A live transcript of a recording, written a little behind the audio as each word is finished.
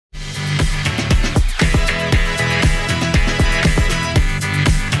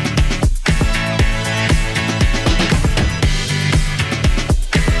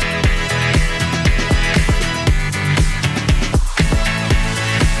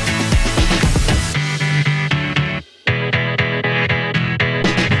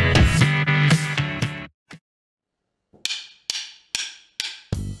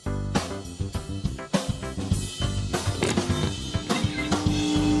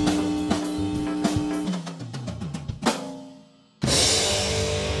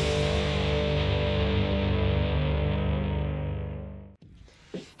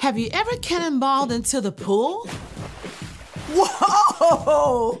Have you ever cannonballed into the pool?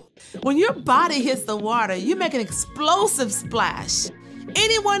 Whoa! When your body hits the water, you make an explosive splash.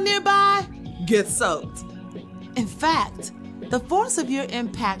 Anyone nearby gets soaked. In fact, the force of your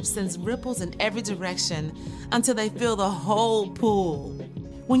impact sends ripples in every direction until they fill the whole pool.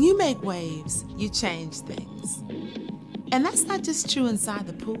 When you make waves, you change things. And that's not just true inside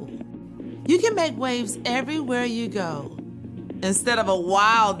the pool. You can make waves everywhere you go instead of a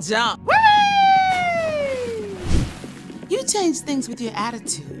wild jump. Whee! You change things with your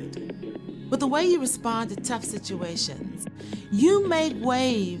attitude, with the way you respond to tough situations. You make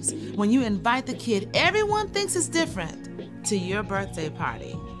waves when you invite the kid everyone thinks is different to your birthday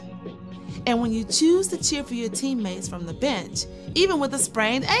party. And when you choose to cheer for your teammates from the bench, even with a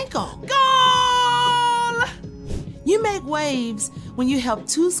sprained ankle. Goal! You make waves when you help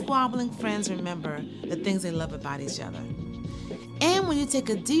two squabbling friends remember the things they love about each other. And when you take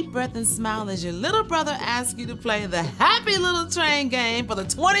a deep breath and smile as your little brother asks you to play the Happy Little Train game for the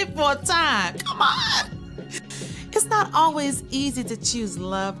 24th time. Come on! It's not always easy to choose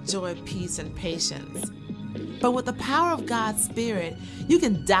love, joy, peace, and patience. But with the power of God's Spirit, you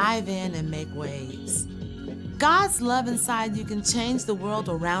can dive in and make waves. God's love inside you can change the world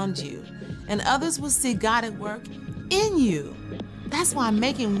around you, and others will see God at work in you. That's why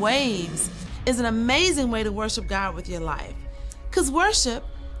making waves is an amazing way to worship God with your life. Because worship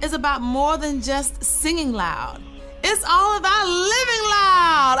is about more than just singing loud. It's all about living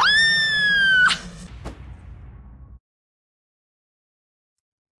loud. Ah!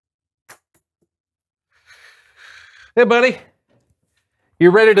 Hey, buddy. You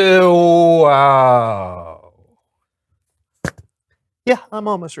ready to, Yeah, I'm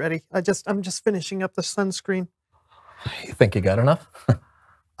almost ready. I'm just finishing up the sunscreen. You think you got enough?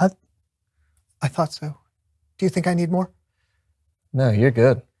 I thought so. Do you think I need more? No, you're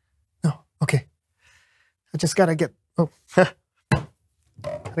good. No, okay. I just gotta get, gotta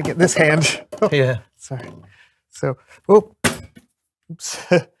get this hand. Oh, Yeah. sorry. So, oops.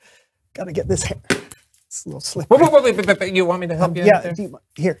 Gotta get this hand. It's a little slippery. Wait. You want me to help you? Yeah, there?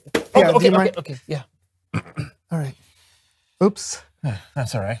 here. Oh, Yeah, do you okay, mind? okay, yeah. All right. Oops.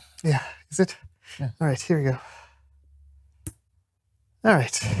 That's all right. Yeah, is it? Yeah. All right, here we go. All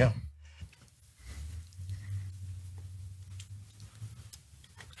right. There you go.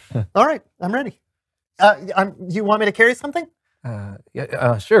 All right, I'm ready. You want me to carry something?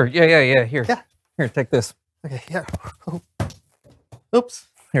 Yeah, sure. Yeah. Here. Yeah. Here, take this. Okay, yeah. Oh. Oops.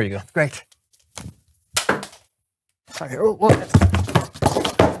 Here you go. Great. Sorry. Oh, whoa.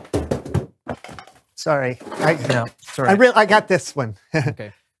 Sorry. No, it's all right. I got this one.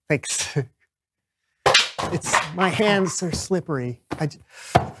 Okay. Thanks. My hands are slippery. I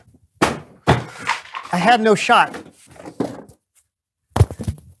had no shot.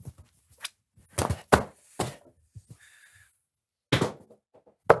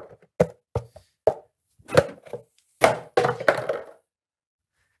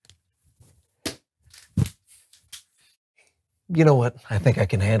 You know what? I think I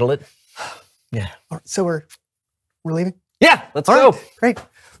can handle it. Yeah. All right, so we're leaving? Yeah, let's All go. right, great.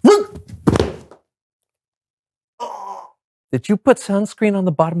 Did you put sunscreen on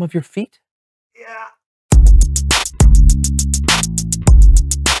the bottom of your feet? Yeah.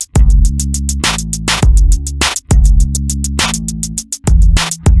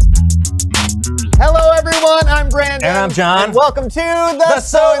 Hello, everyone. I'm Brandon. And I'm John. And welcome to the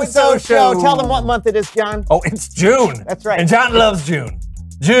So-and-So Show. Tell them what month it is, John. Oh, it's June. That's right. And John loves June.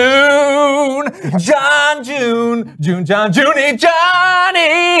 June, John, June, John, Junie,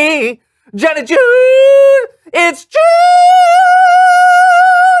 Johnny, June. It's June.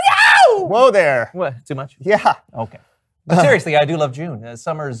 Yow! Whoa there. What? Too much? Yeah. Okay. But seriously, I do love June.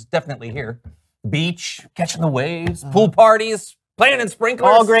 Summer's definitely here. Beach, catching the waves, pool parties, playing in sprinklers.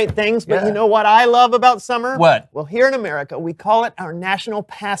 All great things, but Yeah. you know what I love about summer? What? Well, here in America, we call it our national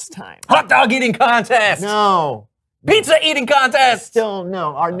pastime. Hot dog eating contest. No. Pizza eating contest. Still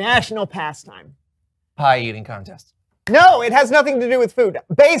no. Our national pastime. Pie eating contest. No, it has nothing to do with food.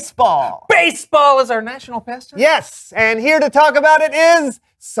 Baseball. Baseball is our national pastime? Yes, and here to talk about it is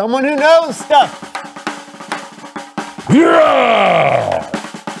someone who knows stuff. Yeah!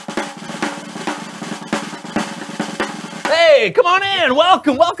 Hey, come on in.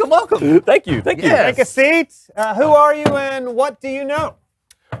 Welcome. Thank you. Take a seat. Who are you and what do you know?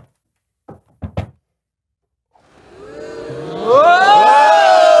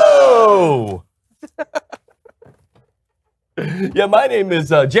 Whoa! Yeah, my name is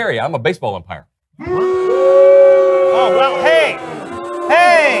Jerry. I'm a baseball umpire. Oh, well, hey!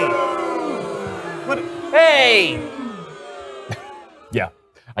 Hey! Hey! Yeah.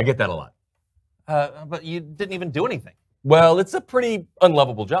 I get that a lot. But you didn't even do anything. Well, it's a pretty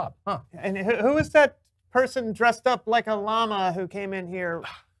unlovable job. And who is that person dressed up like a llama who came in here?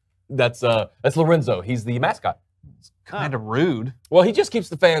 That's Lorenzo. He's the mascot. Kind of rude. Well, he just keeps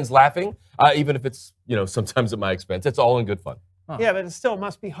the fans laughing, even if it's, sometimes at my expense. It's all in good fun. Yeah, but it still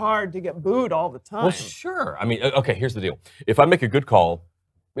must be hard to get booed all the time. Well, sure. I mean, okay, here's the deal. If I make a good call,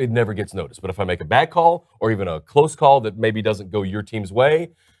 it never gets noticed. But if I make a bad call or even a close call that maybe doesn't go your team's way,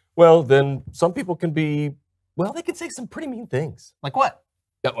 well, then some people can be, they can say some pretty mean things. Like what?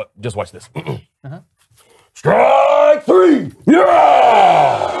 Yeah, just watch this. Strike 3!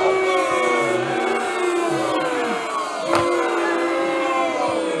 Yeah!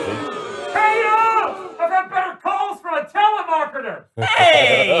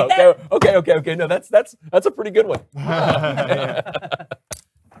 Hey! Okay. No, that's a pretty good one.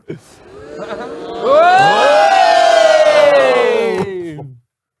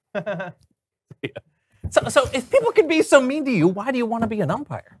 So if people can be so mean to you, why do you want to be an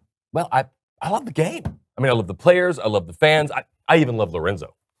umpire? Well, I love the game. I mean, I love the players. I love the fans. I even love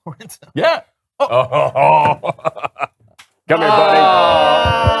Lorenzo. Lorenzo? Yeah. Oh. Come here, buddy.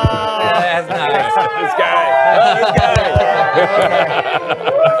 That's nice. This guy.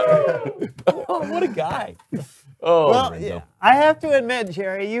 Oh, what a guy. Oh, Well, Lorenzo. I have to admit,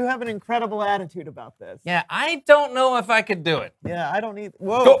 Jerry, you have an incredible attitude about this. Yeah, I don't know if I could do it. Yeah, I don't need.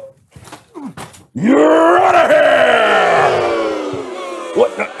 Whoa. Go. You're out of here!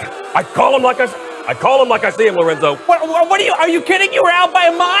 What? I call him like I see him, Lorenzo. What are you? Are you kidding? You were out by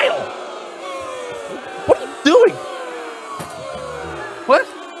a mile. What are you doing? What?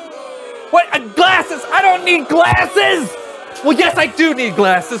 What? Glasses? I don't need glasses. Well, yes, I do need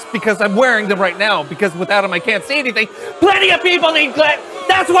glasses because I'm wearing them right now because without them I can't see anything. Plenty of people need glasses.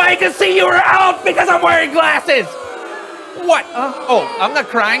 That's why I can see you were out because I'm wearing glasses. What? Oh, I'm not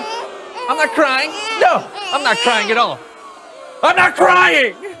crying. I'm not crying. No, I'm not crying at all. I'm not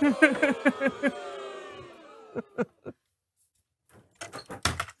crying.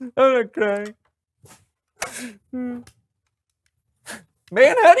 I'm not crying.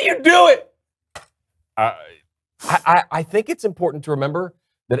 Man, how do you do it? I think it's important to remember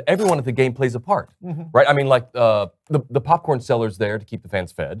that everyone at the game plays a part, right? I mean, like the popcorn seller's there to keep the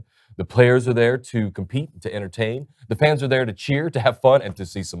fans fed. The players are there to compete, to entertain. The fans are there to cheer, to have fun, and to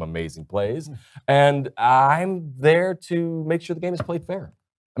see some amazing plays. And I'm there to make sure the game is played fair.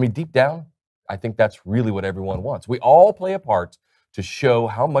 I mean, deep down, I think that's really what everyone wants. We all play a part to show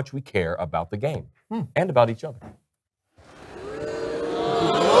how much we care about the game and about each other.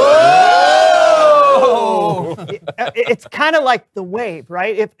 It's kind of like the wave,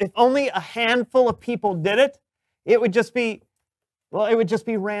 right? If only a handful of people did it, it would just be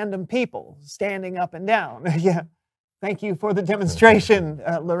random people standing up and down. Yeah. Thank you for the demonstration,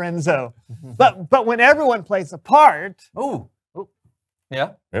 Lorenzo. But when everyone plays a part, Ooh.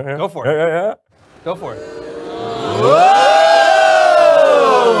 Yeah? Yeah. Go for it. Yeah. Go for it.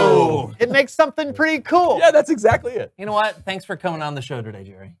 it makes something pretty cool. Yeah, that's exactly it. You know what? Thanks for coming on the show today,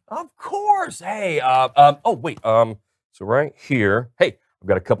 Jerry. Of course. Hey, wait. So right here. Hey, I've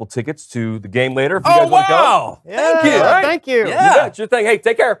got a couple tickets to the game later. If you guys want to come. Yeah, Thank you. Right? Thank you. Yeah. You bet. Sure thing. Hey,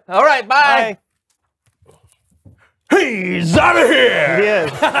 take care. All right, bye. Bye. He's out of here. He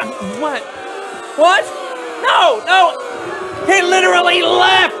is. What? What? No. He literally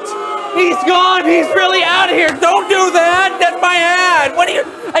left. He's gone. He's really out of here. Don't do that. That's my ad. What are you?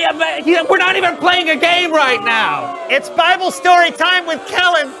 We're not even playing a game right now. It's Bible story time with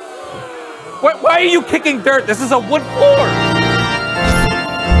Kellen. Why are you kicking dirt? This is a wood floor.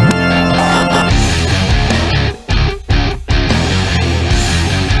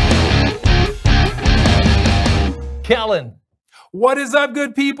 Kellen. What is up,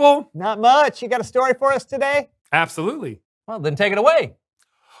 good people? Not much. You got a story for us today? Absolutely. Well, then take it away.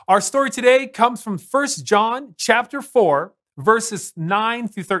 Our story today comes from 1 John chapter 4, verses 9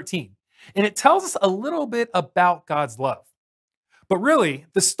 through 13. And it tells us a little bit about God's love. But really,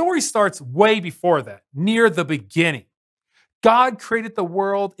 the story starts way before that, near the beginning. God created the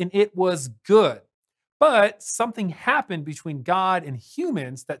world and it was good. But something happened between God and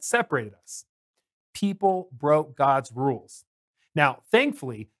humans that separated us. People broke God's rules. Now,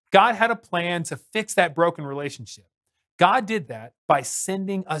 thankfully, God had a plan to fix that broken relationship. God did that by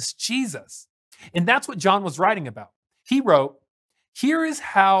sending us Jesus. And that's what John was writing about. He wrote, "Here is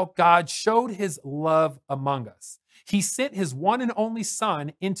how God showed his love among us. He sent his one and only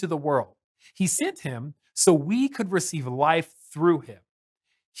Son into the world. He sent him so we could receive life through him.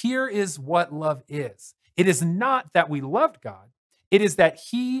 Here is what love is. It is not that we loved God. It is that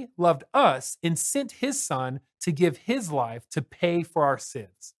he loved us and sent his Son to give his life to pay for our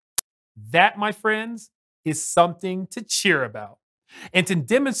sins. That, my friends, is something to cheer about. And to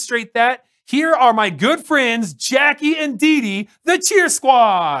demonstrate that, here are my good friends, Jackie and Dee Dee, the cheer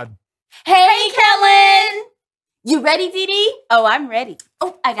squad. Hey, Kellen! You ready, Dee Dee? Oh, I'm ready.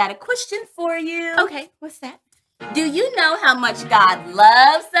 Oh, I got a question for you. Okay, what's that? Do you know how much God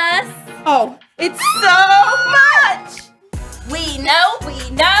loves us? Oh, it's so much! We know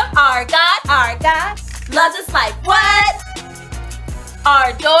our God loves us like what?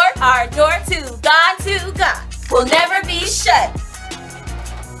 Our door to God will never be shut.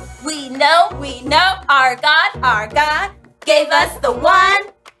 We know our God gave us the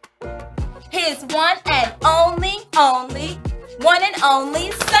one, his one and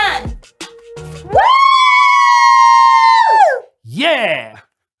only son. Woo! Yeah!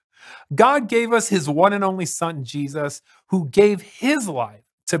 God gave us his one and only son, Jesus, who gave his life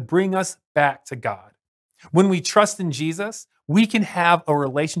to bring us back to God. When we trust in Jesus, we can have a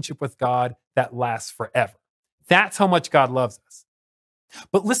relationship with God that lasts forever. That's how much God loves us.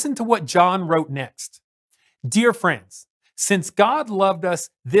 But listen to what John wrote next. Dear friends, since God loved us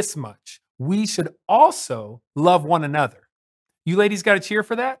this much, we should also love one another. You ladies got a cheer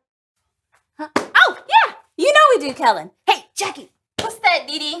for that? Huh? Oh, yeah! You know we do, Kellen. Hey, Jackie, what's that,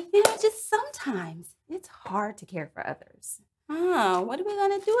 Dee Dee? You know, just sometimes it's hard to care for others. Oh, what are we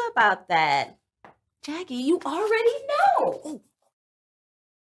gonna do about that? Jackie, you already know.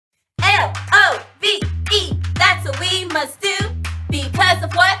 L-O-V-E, that's what we must do. Because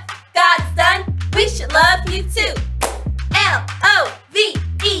of what God's done, we should love you too.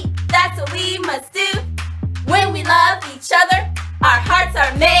 L-O-V-E, that's what we must do. When we love each other, our hearts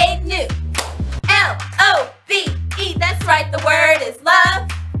are made new. L-O-V-E, that's right, the word is love.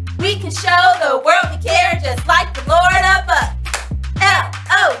 We can show the world we care just like the Lord above.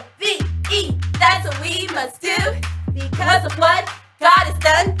 L-O-V-E, that's what we must do. Because of what God has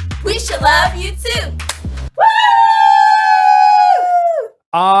done, we should love you too. Woo!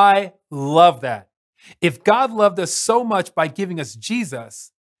 I love that. If God loved us so much by giving us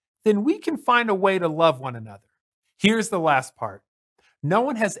Jesus, then we can find a way to love one another. Here's the last part. No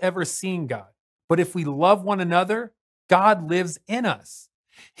one has ever seen God, but if we love one another, God lives in us.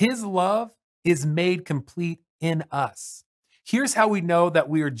 His love is made complete in us. Here's how we know that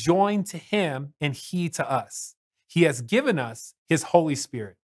we are joined to him and he to us. He has given us his Holy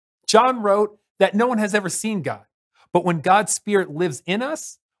Spirit. John wrote that no one has ever seen God, but when God's Spirit lives in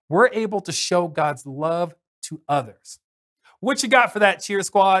us, we're able to show God's love to others. What you got for that, cheer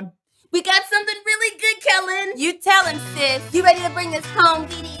squad? We got something really good, Kellen. You tell him, sis. You ready to bring this home,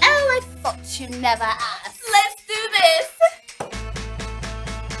 Dee Dee? Oh, I thought you never asked. Let's do this.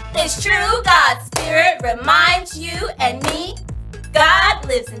 It's true, God's Spirit reminds you and me. God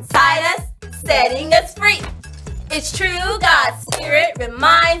lives inside us, setting us free. It's true, God's Spirit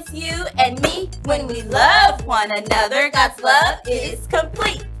reminds you and me. When we love one another, God's love is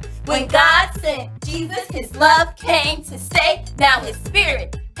complete. When God sent Jesus, his love came to stay. Now his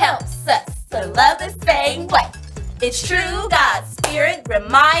Spirit helps us to love the same way. It's true, God's Spirit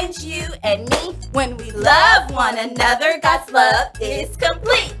reminds you and me. When we love one another, God's love is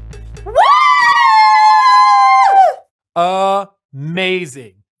complete. Woo!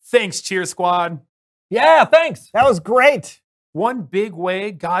 Amazing. Thanks, cheer squad. Yeah, thanks. That was great. One big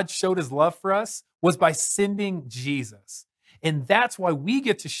way God showed his love for us was by sending Jesus. And that's why we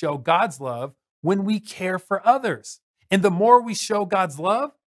get to show God's love when we care for others. And the more we show God's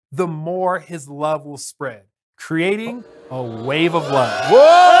love, the more his love will spread, creating a wave of love.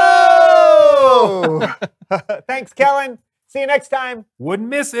 Whoa! Thanks, Kellen. See you next time. Wouldn't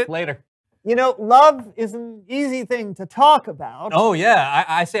miss it. Later. You know, love is an easy thing to talk about. Oh, yeah.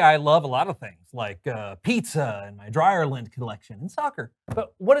 I say I love a lot of things, like pizza and my dryer lint collection and soccer.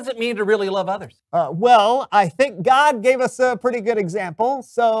 But what does it mean to really love others? Well, I think God gave us a pretty good example,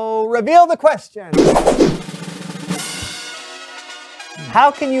 so reveal the question. How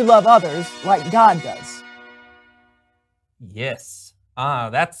can you love others like God does? Yes.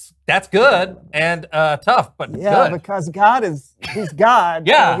 That's good and tough, but Yeah, good. because he's God.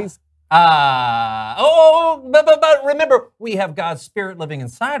 Yeah. So he's But remember, we have God's Spirit living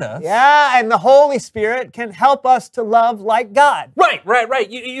inside us. Yeah, and the Holy Spirit can help us to love like God. Right.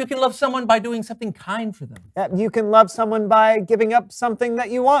 You can love someone by doing something kind for them. You can love someone by giving up something that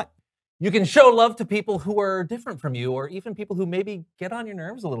you want. You can show love to people who are different from you, or even people who maybe get on your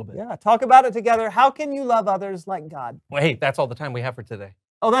nerves a little bit. Yeah, talk about it together. How can you love others like God? Well, hey, that's all the time we have for today.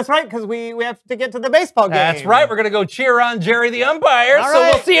 Oh, that's right, because we have to get to the baseball game. That's right. We're going to go cheer on Jerry the umpire. All So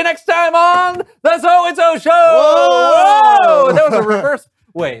right. we'll see you next time on the So-and-So Show. Whoa! Whoa! That was a reverse.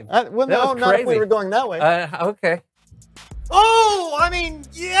 wave. Well, That no, was not if we crazy. were going that way. Okay. Oh, I mean,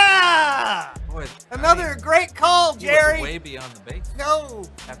 yeah! Boy, Another great call, he was Jerry. way beyond the base. No.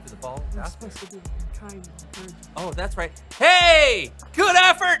 After the ball. I'm got supposed to be kind. Oh, that's right. Hey, good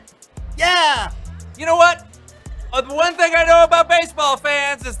effort. Yeah. You know what? The one thing I know about baseball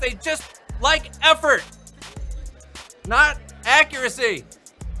fans is they just like effort, not accuracy.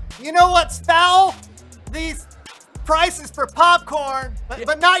 You know what's foul? These prices for popcorn,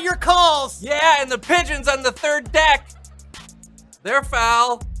 but not your calls. Yeah, and the pigeons on the third deck. They're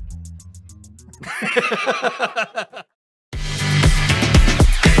foul.